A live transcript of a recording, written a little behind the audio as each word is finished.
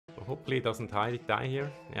Hopefully he doesn't die here.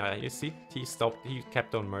 Yeah, you see, he stopped, he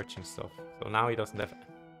kept on merging stuff. So now he doesn't have...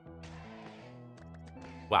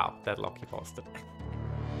 Wow, that lucky bastard.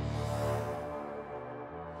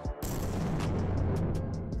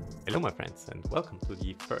 Hello my friends and welcome to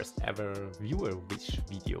the first ever viewer wish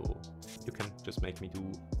video. You can just make me do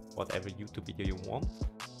whatever YouTube video you want.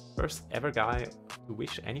 First ever guy to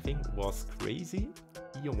wish anything was Crazy.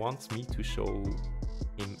 He wants me to show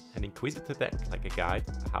him an Inquisitor deck, like a guide,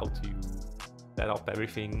 how to set up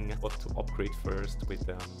everything, what to upgrade first with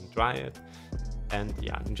Dryad, and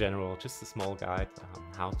yeah, in general, just a small guide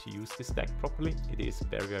how to use this deck properly. It is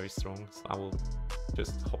very strong, so I will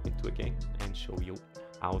just hop into a game and show you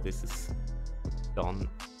how this is done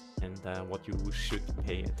and what you should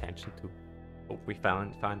pay attention to. Hope we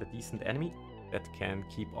find a decent enemy that can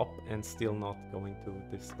keep up and still not going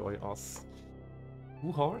to destroy us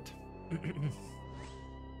too hard.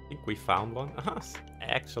 I think we found one.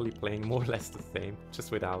 Actually playing more or less the same,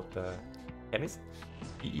 just without Chemist.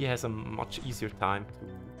 He has a much easier time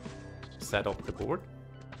to set up the board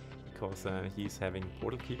because he's having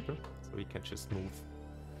Portal Keeper, so he can just move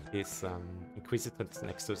his Inquisitors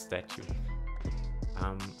next to a statue.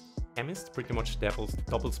 Chemist pretty much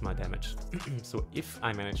doubles my damage. So if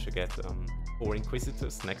I manage to get 4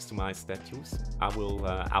 Inquisitors next to my statues, I will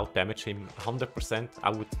out-damage him 100%.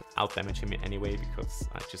 I would out-damage him anyway because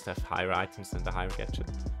I just have higher items and a higher gadget.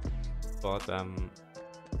 But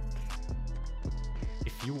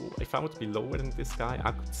if I would be lower than this guy,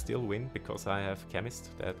 I could still win because I have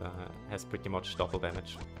Chemist that has pretty much double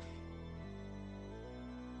damage.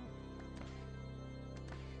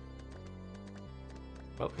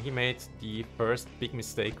 Well, he made the first big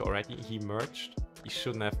mistake already. He merged. He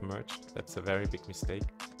shouldn't have merged. That's a very big mistake.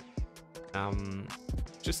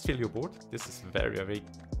 Just fill your board. This is very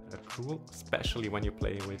cruel, especially when you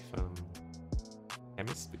play with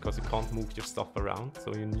Chemist, because you can't move your stuff around.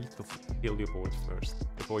 So you need to fill your board first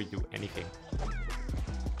before you do anything.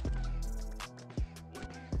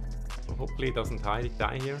 So hopefully he doesn't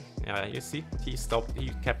die here. Yeah, you see, he stopped.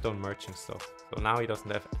 He kept on merging stuff. So now he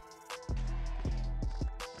doesn't have...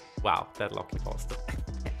 Wow, that lucky bastard.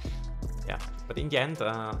 Yeah, but in the end,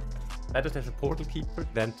 better to have a Portal Keeper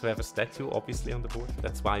than to have a statue obviously on the board.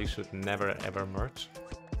 That's why you should never ever merge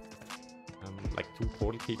like 2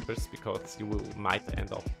 Portal Keepers, because you might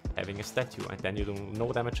end up having a statue and then you do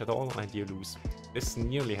no damage at all and you lose. This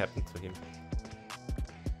nearly happened to him.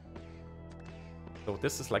 So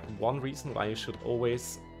this is like one reason why you should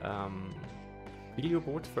always fill your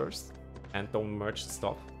board first and don't merge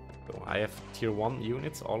stuff. So I have tier 1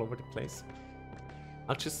 units all over the place.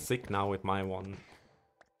 I'll just stick now with my 1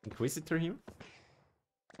 Inquisitor here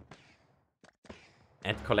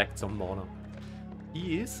and collect some mana.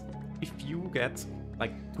 He is, if you get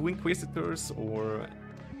like 2 Inquisitors or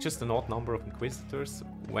just an odd number of Inquisitors,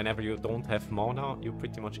 whenever you don't have mana, you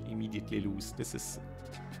pretty much immediately lose. This is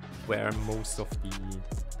where most of the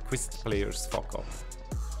Inquisitor players fuck up.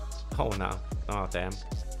 Oh no, oh damn.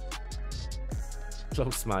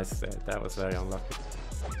 Close my set, that was very unlucky.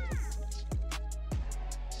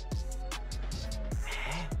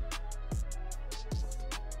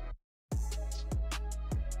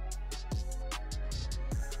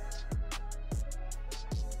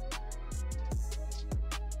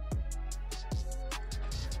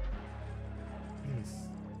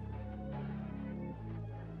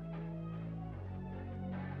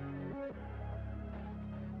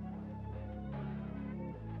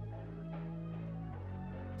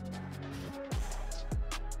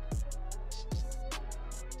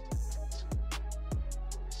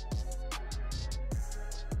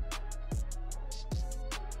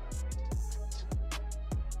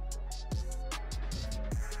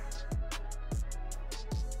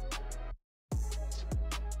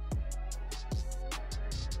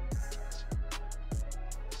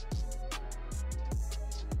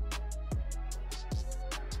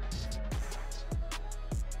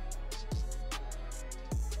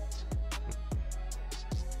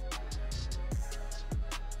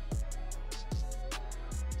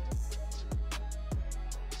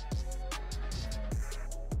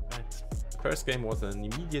 First game was an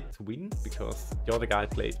immediate win because the other guy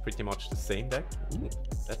played pretty much the same deck. Ooh,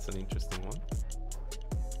 that's an interesting one.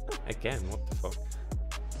 Again, what the fuck?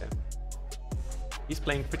 Yeah. He's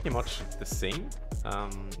playing pretty much the same,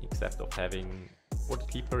 except of having Portal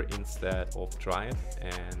Keeper instead of Dryad,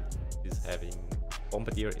 and he's having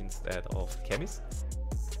Bombardier instead of Chemist.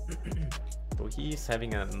 So he's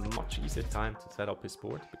having a much easier time to set up his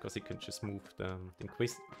board because he can just move the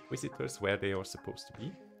Inquisitors where they are supposed to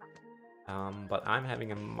be. But I'm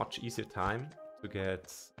having a much easier time to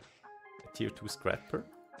get a tier 2 Scrapper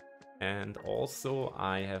And also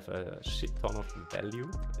I have a shit ton of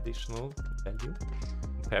additional value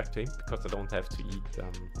compared to him, because I don't have to eat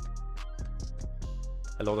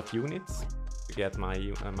a lot of units to get my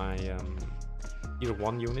tier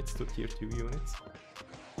 1 units to tier 2 units.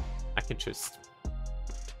 I can just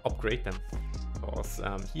upgrade them, because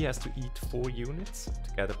he has to eat 4 units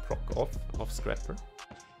to get a proc off of Scrapper,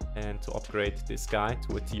 and to upgrade this guy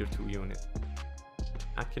to a tier 2 unit.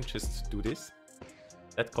 I can just do this.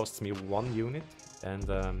 That costs me 1 unit, and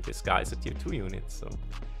this guy is a tier 2 unit, so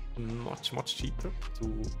much cheaper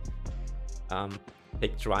to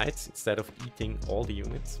take Drides instead of eating all the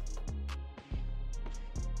units.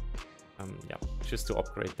 Yeah, just to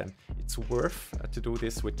upgrade them. It's worth to do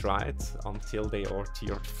this with Drides until they are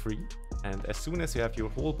tier 3, and as soon as you have your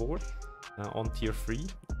whole board on tier 3,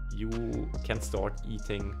 you can start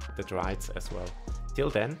eating the Drides as well. Till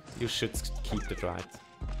then, you should keep the Drides.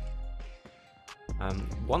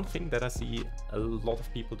 One thing that I see a lot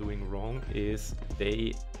of people doing wrong is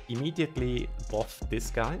they immediately buff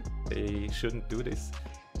this guy. They shouldn't do this,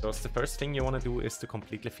 because the first thing you want to do is to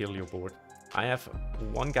completely fill your board. I have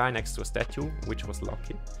one guy next to a statue, which was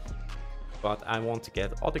lucky, but I want to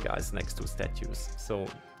get other guys next to statues, so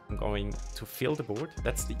I'm going to fill the board.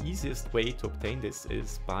 That's the easiest way to obtain this,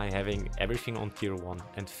 is by having everything on tier 1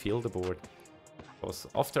 and fill the board. Because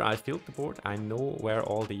after I filled the board, I know where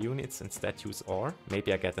all the units and statues are.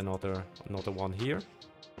 Maybe I get another one here.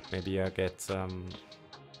 Maybe I get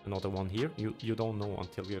another one here. You don't know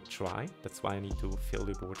until you try. That's why I need to fill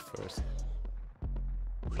the board first.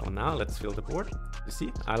 So now let's fill the board. You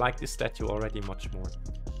see, I like this statue already much more.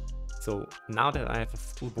 So now that I have a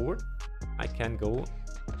full board, I can go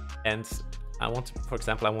and for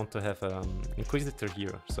example, I want to have Inquisitor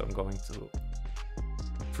here. So I'm going to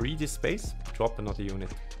free this space, drop another unit.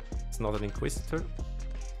 It's not an Inquisitor,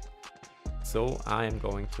 so I am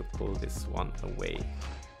going to pull this one away.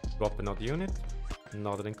 Drop another unit,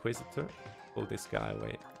 not an Inquisitor, pull this guy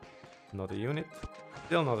away. Another unit,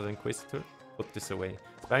 still not an Inquisitor, put this away.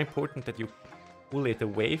 It's very important that you pull it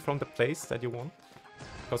away from the place that you want,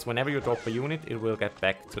 because whenever you drop a unit, it will get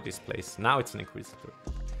back to this place. Now it's an Inquisitor.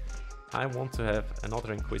 I want to have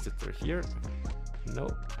another Inquisitor here, no,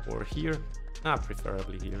 or here.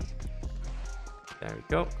 Preferably here. There we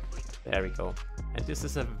go. There we go. And this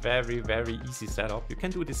is a very easy setup. You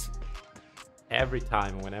can do this every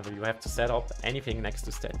time whenever you have to set up anything next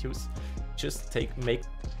to statues. Just do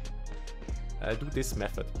this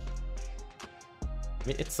method. I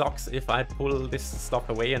mean, it sucks if I pull this stuff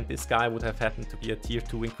away and this guy would have happened to be a tier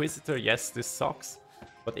 2 Inquisitor. Yes, this sucks.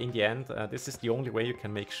 But in the end, this is the only way you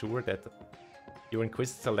can make sure that your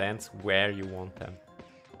Inquisitor lands where you want them.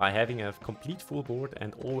 By having a complete full board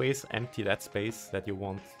and always empty that space that you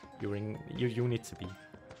want your unit to be.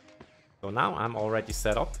 So now I'm already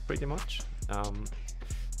set up pretty much.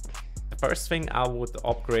 The first thing I would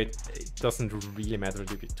upgrade, it doesn't really matter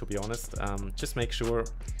to be honest. Just make sure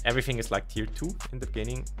everything is like tier 2 in the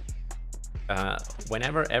beginning.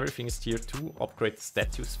 Whenever everything is tier 2, upgrade the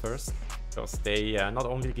statues first, because they not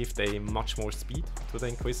only give they much more speed to the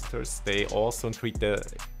Inquisitors, they also increase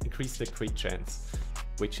the crit chance,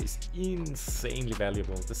 which is insanely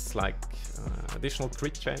valuable. This is like additional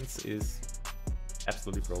crit chance is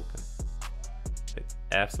absolutely broken. It's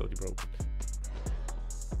absolutely broken.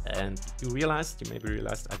 And you maybe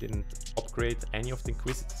realized I didn't upgrade any of the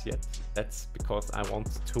Inquisitors yet. That's because I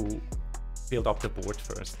want to build up the board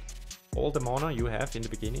first. All the mana you have in the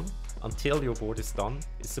beginning, until your board is done,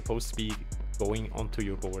 is supposed to be going onto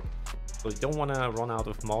your board. So you don't want to run out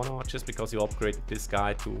of mana just because you upgraded this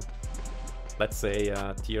guy to, let's say,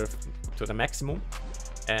 tier to the maximum,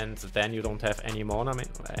 and then you don't have any mana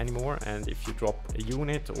anymore, and if you drop a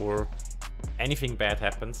unit or anything bad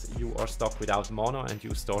happens, you are stuck without mana and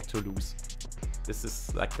you start to lose. This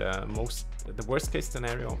is like the worst case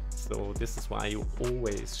scenario, so this is why you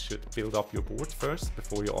always should build up your board first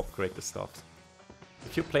before you upgrade the stuff.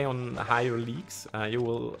 If you play on higher leagues, you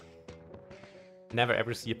will never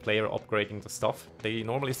ever see a player upgrading the stuff. They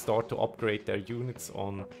normally start to upgrade their units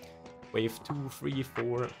on wave 2, 3,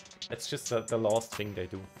 4. That's just the last thing they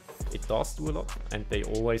do. It does do a lot, and they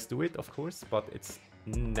always do it, of course, but it's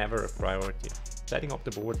never a priority. Setting up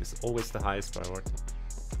the board is always the highest priority.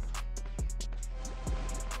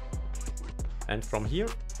 And from here,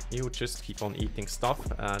 you just keep on eating stuff.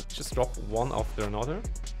 Just drop one after another.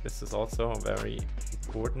 This is also very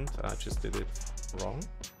important. I just did it wrong.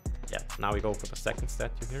 Yeah, now we go for the second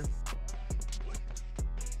statue here.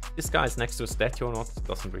 This guy is next to a statue or not,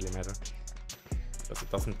 doesn't really matter, because it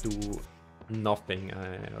doesn't do nothing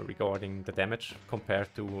regarding the damage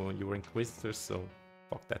compared to your Inquisitors, so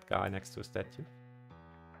fuck that guy next to a statue.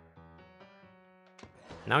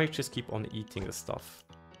 Now you just keep on eating the stuff.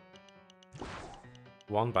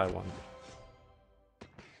 One by one.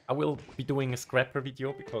 I will be doing a Scrapper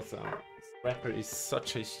video because Scrapper is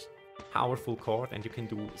such a powerful card and you can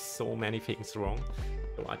do so many things wrong.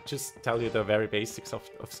 So I just tell you the very basics of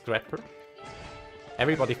Scrapper.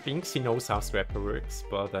 Everybody thinks he knows how Scrapper works,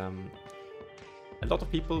 but a lot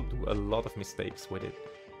of people do a lot of mistakes with it.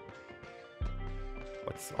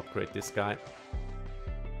 Let's upgrade this guy.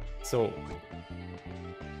 So,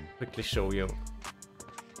 quickly show you.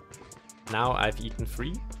 Now I've eaten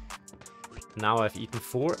 3. Now I've eaten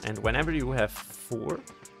 4, and whenever you have 4,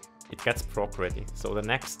 it gets proc ready. So the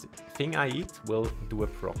next thing I eat will do a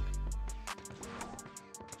proc.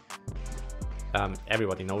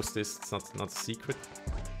 Everybody knows this, it's not a secret.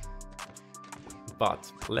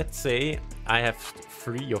 But let's say I have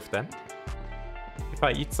 3 of them. If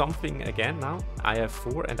I eat something again now, I have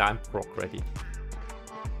 4 and I'm proc ready.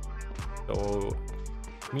 So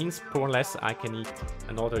it means more or less I can eat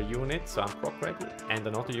another unit, so I'm proc ready, and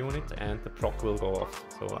another unit, and the proc will go off.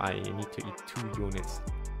 So I need to eat 2 units,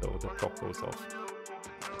 so the proc goes off.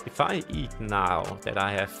 If I eat now that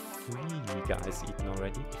I have 3 guys eaten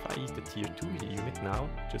already, if I eat the tier 2 unit now,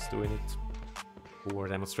 just doing it for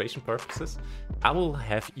demonstration purposes, I will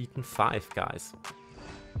have eaten 5 guys.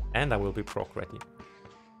 And I will be proc ready.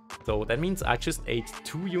 So that means I just ate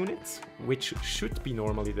 2 units, which should be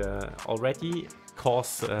normally the already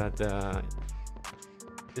cause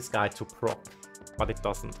this guy to proc, but it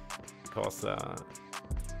doesn't, because it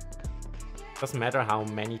doesn't matter how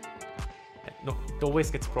many. No, it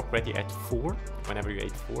always gets proc ready at 4 whenever you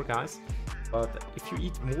ate 4 guys. But if you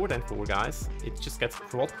eat more than 4 guys, it just gets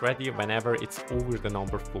proc ready whenever it's over the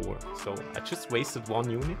number 4. So I just wasted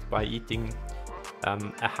 1 unit by eating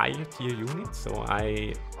a higher tier unit. So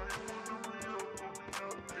I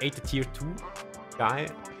ate a tier 2 guy,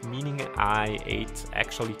 meaning I ate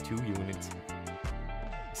actually 2 units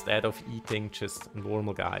instead of eating just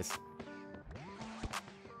normal guys.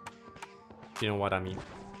 You know what I mean?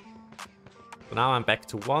 So now I'm back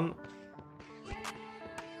to 1.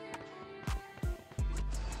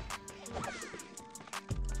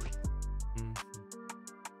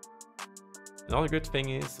 Another good thing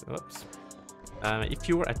is, oops, if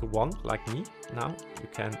you're at 1 like me now, you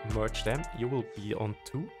can merge them. You will be on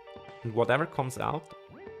 2, and whatever comes out,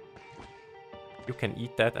 you can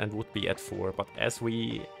eat that and would be at 4. But as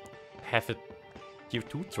we have a tier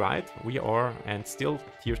 2 tried, we are, and still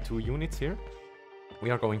tier 2 units here, we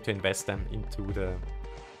are going to invest them into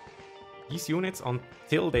these units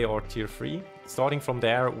until they are tier 3. Starting from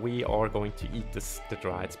there, we are going to eat the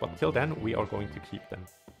Drides, but till then, we are going to keep them.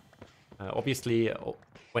 Obviously,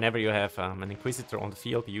 whenever you have an Inquisitor on the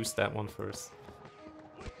field, use that one first.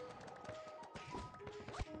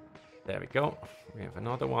 There we go. We have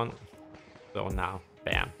another one. So now,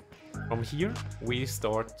 bam. From here, we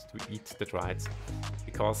start to eat the Drides,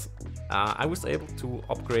 because I was able to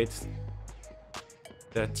upgrade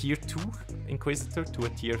the tier 2 Inquisitor to a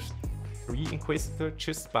tier 3 Inquisitor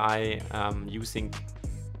just by using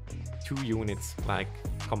 2 units, like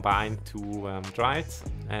combine 2 Drides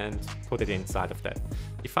and put it inside of that.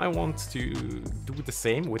 If I want to do the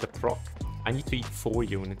same with a proc, I need to eat 4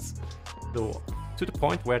 units. So to the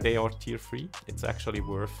point where they are tier 3, it's actually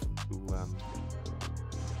worth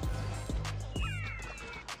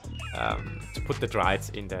to put the Drides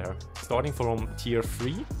in there. Starting from tier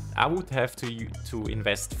 3, I would have to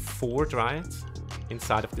invest 4 Drides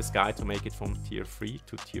inside of this guy to make it from tier 3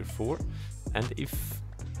 to tier 4. And if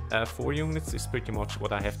 4 units is pretty much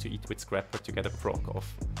what I have to eat with Scrapper to get a proc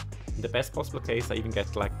off. In the best possible case, I even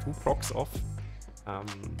get like 2 procs off.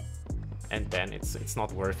 And then it's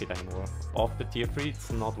not worth it anymore. After tier 3,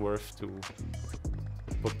 it's not worth to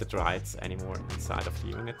put the Drides anymore inside of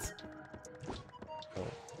the units. So,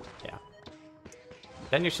 yeah.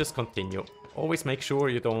 Then you just continue. Always make sure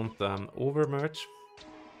you don't over-merge.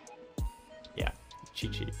 Yeah,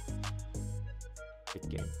 GG. Good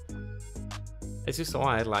game. As you saw,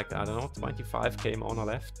 I had like, I don't know, 25k mana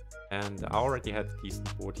left. And I already had a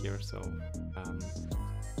decent board here, so...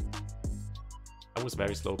 I was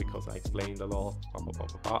very slow because I explained a lot,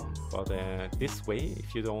 but this way,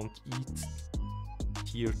 if you don't eat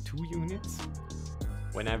tier 2 units,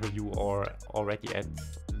 whenever you are already at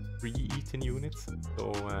 3 eaten units,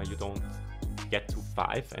 so you don't get to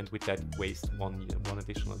 5 and with that waste one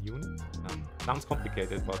additional unit. Sounds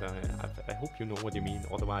complicated, but I hope you know what you mean,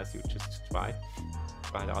 otherwise you just try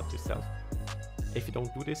it out yourself. If you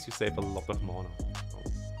don't do this, you save a lot of mana.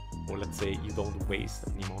 Or let's say you don't waste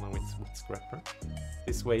any mana with Scrapper.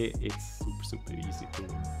 This way it's super easy to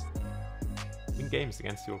win games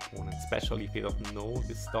against your opponent, especially if he doesn't know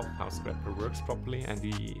this stuff, how Scrapper works properly, and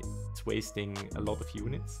it's wasting a lot of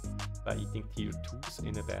units by eating tier 2s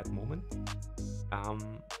in a bad moment.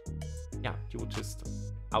 Yeah, you will just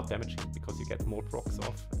out-damage him because you get more procs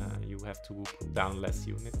off, you have to put down less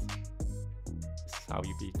units. This is how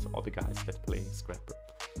you beat other guys that play Scrapper.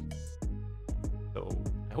 So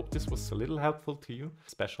I hope this was a little helpful to you,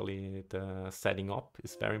 especially the setting up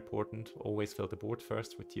is very important. Always fill the board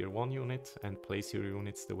first with tier 1 units and place your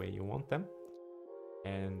units the way you want them.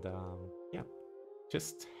 And yeah,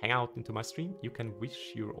 just hang out into my stream. You can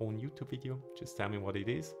wish your own YouTube video, just tell me what it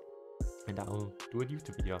is, and I'll do a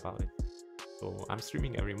YouTube video about it. So I'm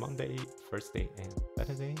streaming every Monday, Thursday and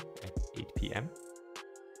Saturday at 8 PM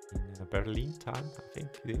in Berlin time, I think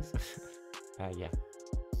it is. Yeah,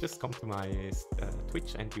 just come to my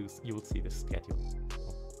Twitch and you will see the schedule.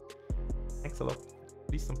 So, thanks a lot.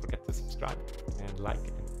 Please don't forget to subscribe and like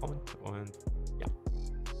and comment, and yeah,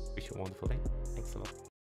 wish you a wonderful day. Thanks a lot.